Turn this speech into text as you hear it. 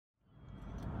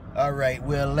All right,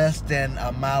 we're less than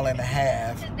a mile and a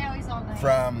half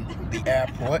from the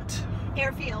airport.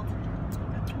 Airfield.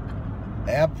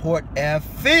 Airport,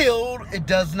 airfield, it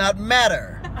does not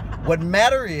matter. What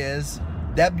matter is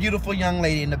that beautiful young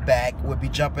lady in the back will be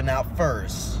jumping out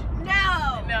first.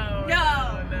 No.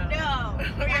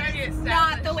 That is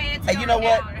not the way it's going. And you know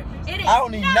what? It is I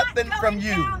don't need nothing from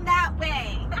you. Down that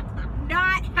way.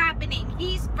 Not happening.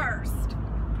 He's first.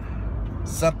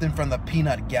 Something from the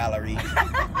peanut gallery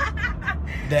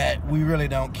that we really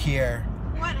don't care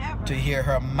to hear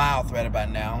her mouth right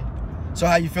about now. So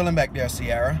how you feeling back there,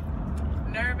 Sierra?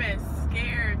 Nervous,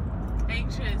 scared,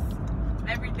 anxious,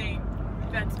 everything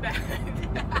that's bad.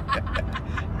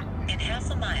 In half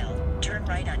a mile, turn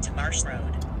right onto Marsh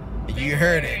Road. You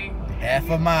heard it. Half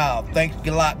a mile. Thanks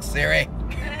a lot, Siri.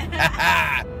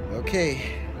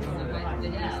 Okay.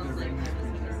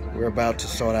 We're about to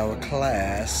start our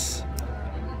class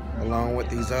along with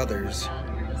these others.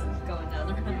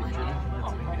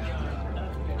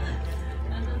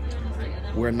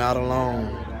 We're not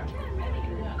alone.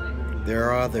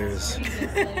 There are others.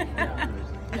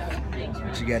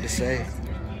 What you got to say?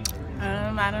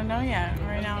 I don't know yet.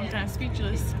 Right now I'm kind of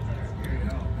speechless.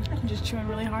 I'm just chewing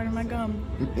really hard on my gum.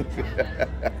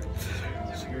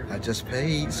 I just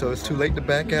paid, so it's too late to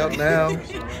back out now.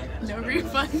 No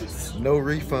refunds. No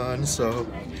refunds, so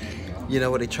you know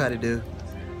what they try to do?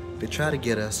 They try to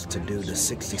get us to do the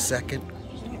 60-second.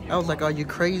 I was like, are you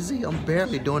crazy? I'm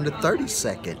barely doing the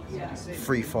 30-second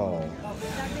free fall.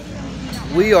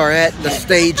 We are at the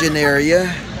staging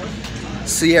area.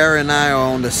 Sierra and I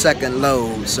are on the second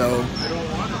load, so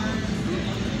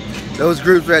those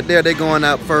groups right there, they're going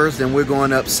up first and we're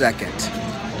going up second.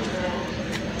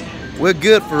 We're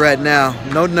good for right now.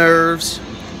 No nerves,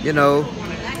 you know.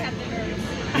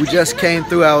 We just came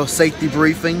through our safety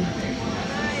briefing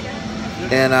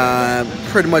and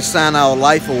pretty much signed our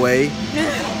life away.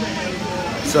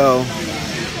 So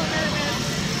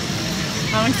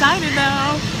I'm excited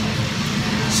though.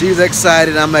 She's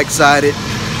excited, I'm excited.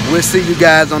 We'll see you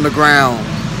guys on the ground.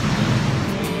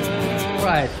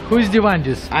 Right, who is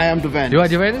DeVandis? I am DeVandis. You are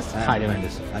DeVandis? Hi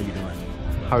DeVandis. How you doing?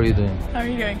 How are you doing? How are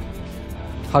you doing?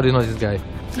 How do you know this guy?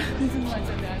 This is my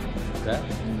dad. Okay.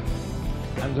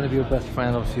 I'm gonna be your best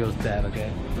friend of yours dad,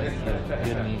 okay?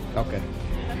 You and me. Okay.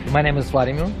 My name is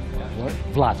Vladimir. What?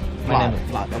 Vlad. My name is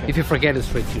Vlad. Okay. If you forget it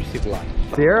straight, you see Vlad.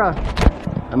 Sierra,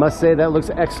 I must say that looks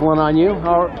excellent on you.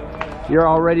 You're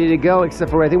all ready to go, except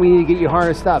for I think we need to get you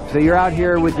harnessed up. So you're out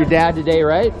here with your dad today,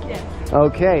 right? Yes.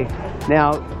 Okay.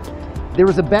 Now, there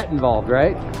was a bet involved,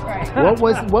 right? Right.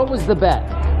 What was the bet?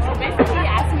 Well, basically he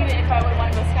asked me if I would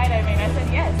want to go skydiving. I said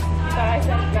yes. He thought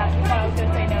I was going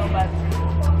to say no, but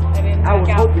I didn't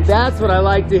back out. That's what I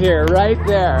like to hear, right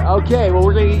there. Okay, well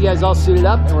we're gonna get you guys all suited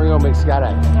up and we're gonna go make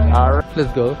skydiving. Okay. All right.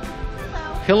 Let's go.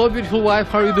 Hello, beautiful wife.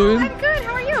 How are you doing? I'm good.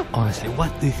 How are you? Honestly,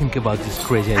 what do you think about this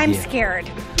crazy idea? I'm scared.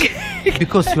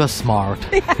 Because you are smart.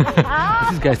 These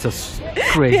guys are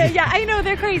crazy. Yeah, I know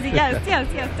they're crazy. Yes,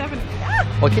 definitely.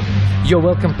 Okay, you're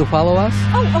welcome to follow us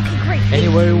Oh, okay, great.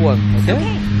 anywhere you want. Okay.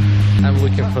 Okay. I'm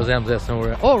looking for them there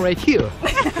somewhere. Oh, right here.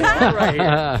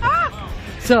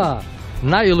 So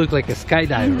now you look like a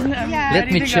skydiver. Yeah,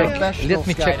 Let me check. Professional Let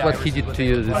me check what he did to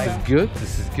you. This is good.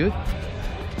 This is good.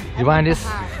 You find this?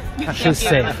 She's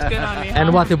safe. That's good on me.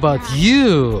 And what about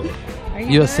you?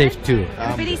 You're safe too.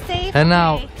 Everybody's safe. And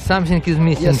now something is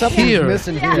missing Yeah, something's here.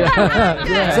 missing here.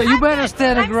 So you better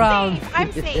stand the ground.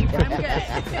 I'm safe. I'm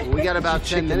good. We got about 10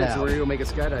 Chicken minutes out. and we're gonna go make a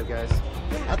skydive, guys.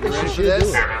 I think she should do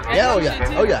it. Yeah, oh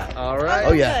yeah, oh yeah. All right.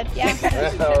 Oh yeah. Good. Yeah.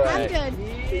 All I'm right. good.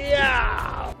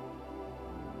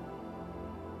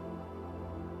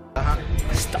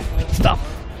 Stop.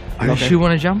 Are you Okay. sure you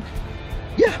wanna jump?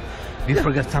 Yeah. We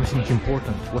forgot something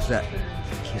important. What's that?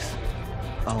 Kiss.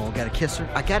 Oh, I gotta kiss her.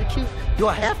 I gotta kiss. Do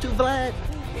I have to, Vlad?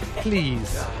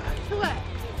 Please. What?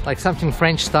 Like something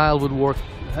French style would work.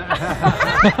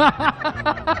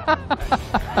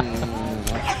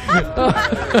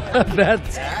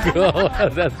 That's cool.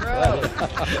 That's cool.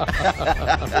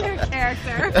 Your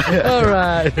character. All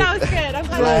right. That was good. I'm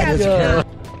glad Let's you go.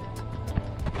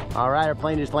 All right, our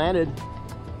plane just landed.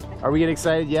 Are we getting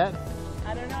excited yet?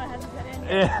 I don't know.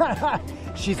 It hasn't set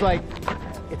in. She's like,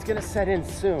 it's gonna set in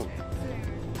soon.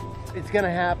 It's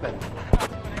gonna happen.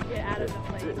 When I get out of the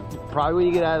plane. Probably when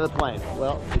you get out of the plane.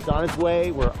 Well, it's on its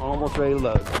way. We're almost ready to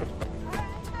load.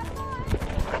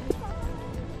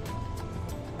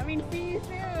 I mean, see you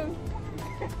soon.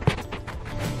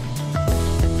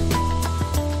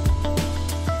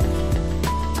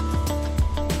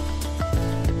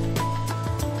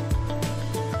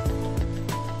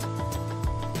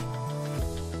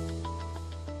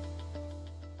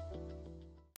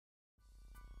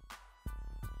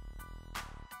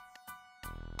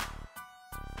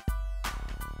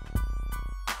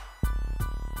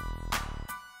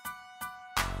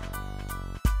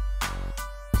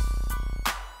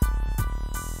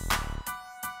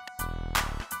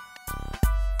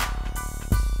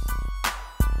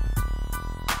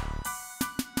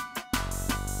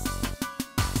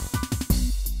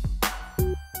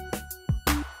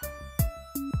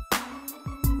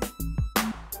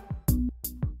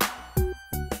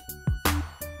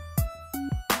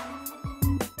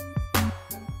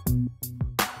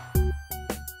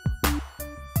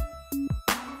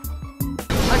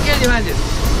 DeVandis.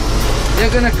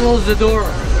 They're gonna close the door.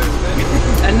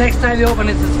 And next time they open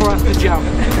it, it's for us to jump.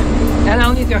 And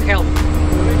I'll need your help.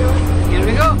 Here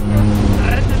we go.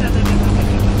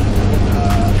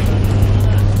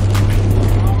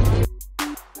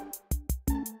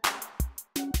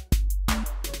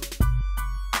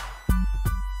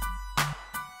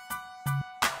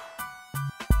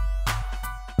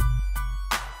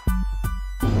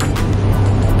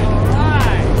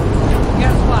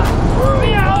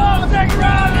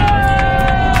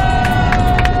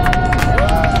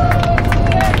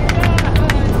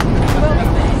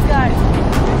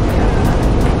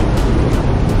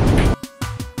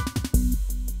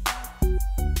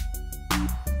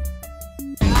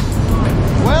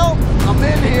 Well, I'm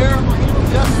in here.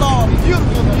 Just saw a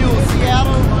beautiful view of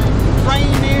Seattle.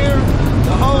 Rain here,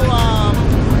 the whole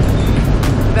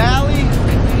valley.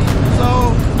 So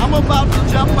I'm about to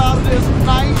jump out of this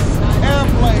nice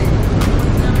airplane.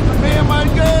 Me and my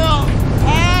girl.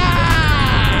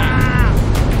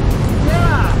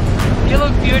 Yeah, you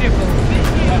look beautiful.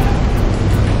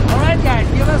 Alright guys,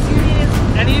 give us a few minutes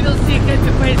and you will see head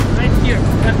to face right here.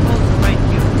 That close right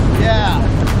here. Yeah,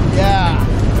 yeah.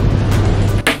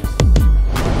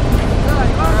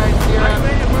 Alright, Sierra.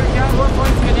 We're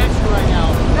going to connection right now.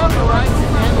 Number right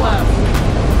and left.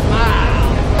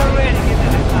 Wow, we're ready to get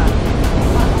that high.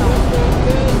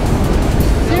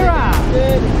 Sierra!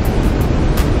 Good.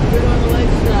 Good on the leg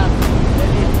strap.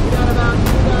 We got about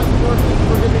 2,000 more feet.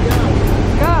 We're good to go.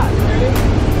 God! Ready?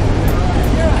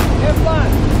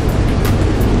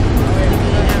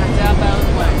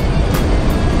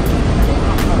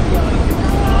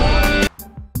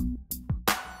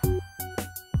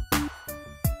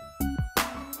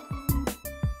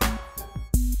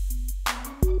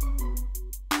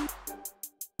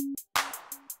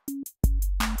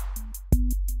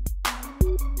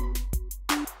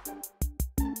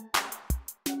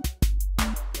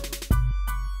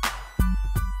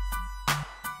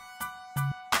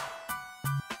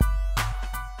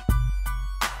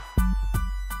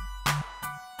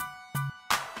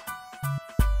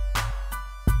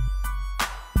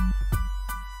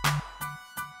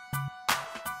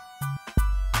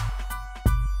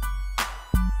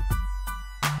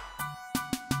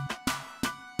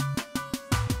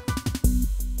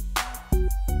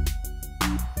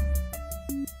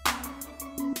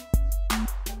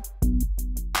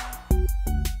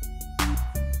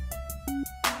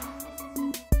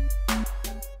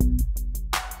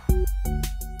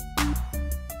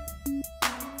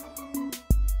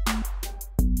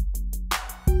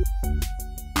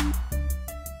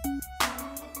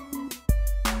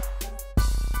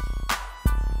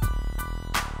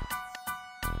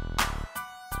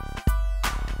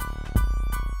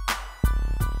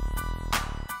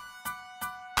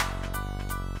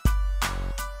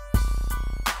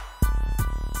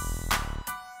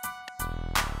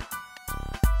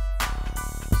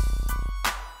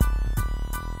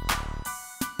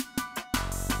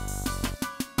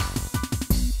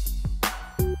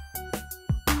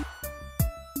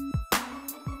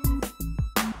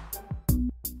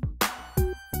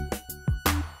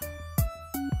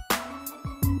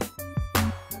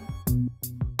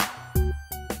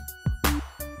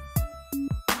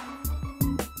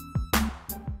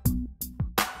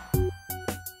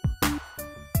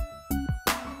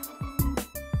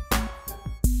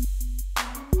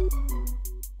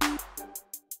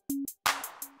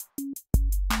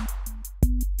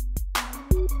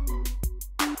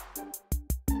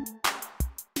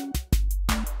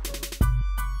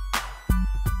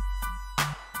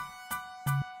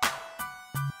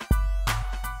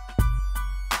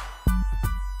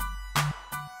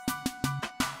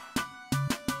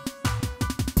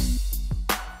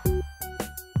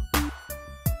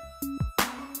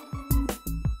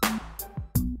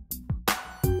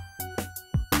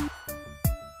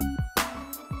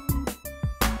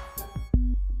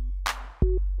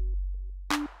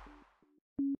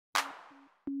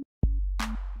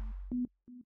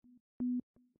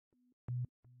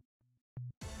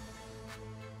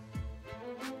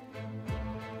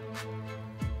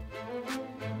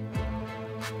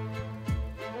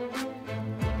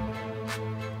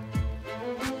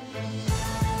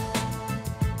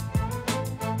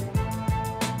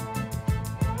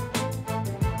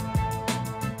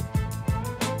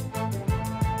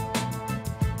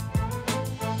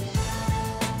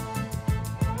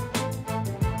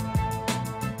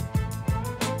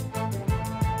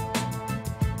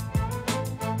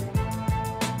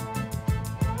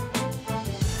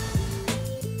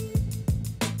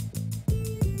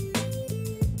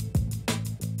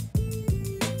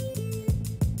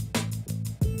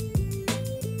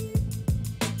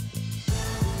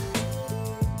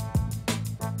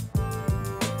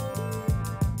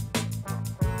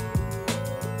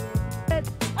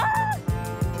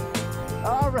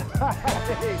 All right.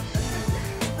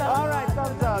 All right,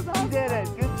 thumbs up. You did it.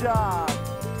 Good job.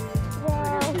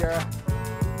 Wow. Over here, Sierra.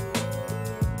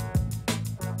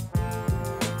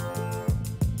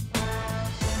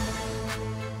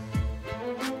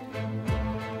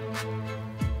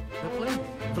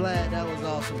 Vlad, that was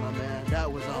awesome, my man.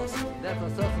 That was awesome. That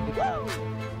was awesome. Woo!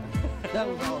 That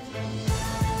was awesome.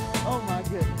 Oh my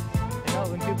goodness. You know,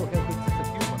 when people have good sense of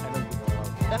humor, I know people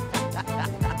love.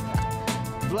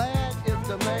 Vlad is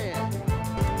the man.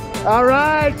 All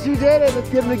right, you did it. Let's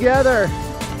get them together.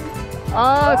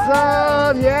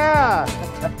 Awesome, yeah.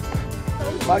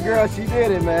 My girl, she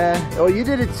did it, man. Oh, you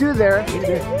did it too there. You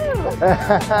did too.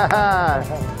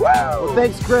 Well,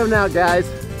 thanks for coming out, guys.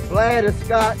 Vlad and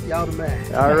Scott, y'all the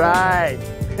man. All right.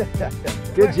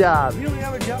 Good job. You don't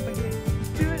ever jump again.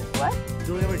 Do it. What?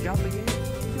 Do you ever jump again?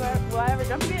 Will I ever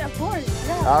jump again? Of course.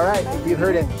 Yeah. All right, you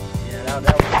heard it. Yeah,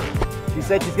 that was. She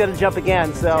said she's gonna jump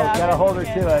again, so Yeah, gotta hold her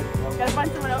okay. to it. Gotta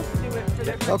find someone else to do it for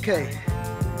their first Okay.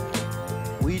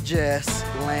 We just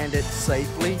landed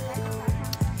safely.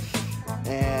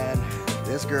 And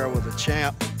this girl was a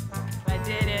champ. I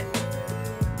did it.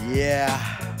 Yeah.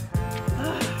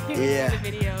 You can Yeah. see the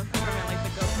video from it, like the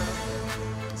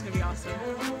GoPro. It's gonna be awesome.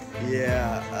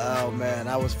 Yeah. Oh man,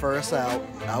 I was first out.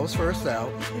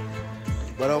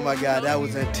 But oh my God, that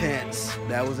was intense.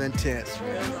 That was intense. It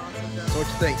was awesome though. So what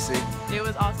you think, C? It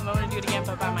was awesome. I want to do it again,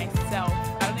 but by myself.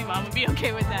 I don't think Mom would be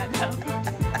okay with that though.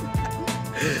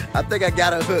 I think I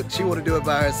got her hooked. She want to do it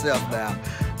by herself now.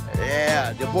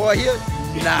 Yeah, the boy here,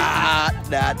 nah.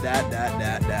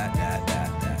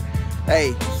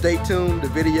 Hey, stay tuned. The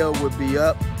video will be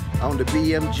up on the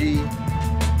BMG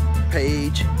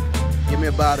page. Give me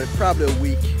about probably a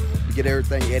week to get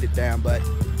everything edited down, but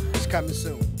it's coming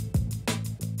soon.